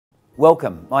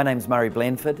Welcome, my name's Murray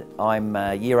Blandford. I'm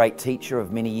a Year 8 teacher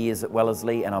of many years at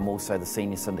Wellesley and I'm also the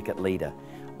Senior Syndicate Leader.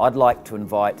 I'd like to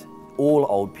invite all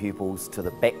old pupils to the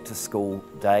Back to School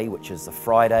Day, which is the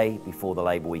Friday before the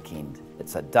Labour weekend.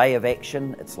 It's a day of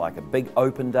action, it's like a big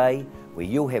open day where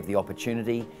you'll have the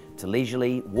opportunity to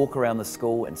leisurely walk around the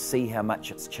school and see how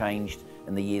much it's changed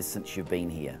in the years since you've been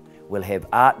here. We'll have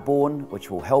art born,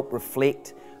 which will help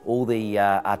reflect all the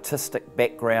artistic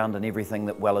background and everything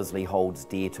that Wellesley holds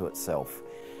dear to itself.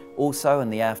 Also in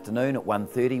the afternoon at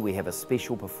 1:30 we have a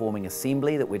special performing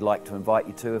assembly that we'd like to invite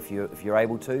you to if you're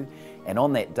able to. And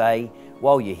on that day,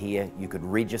 while you're here, you could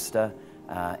register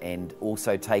and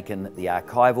also take in the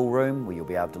archival room where you'll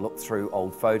be able to look through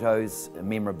old photos and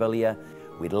memorabilia.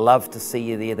 We'd love to see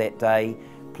you there that day.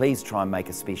 Please try and make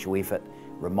a special effort.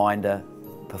 Reminder,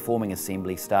 performing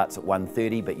assembly starts at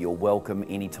 1:30, but you're welcome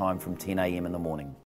anytime from 10 a.m. in the morning.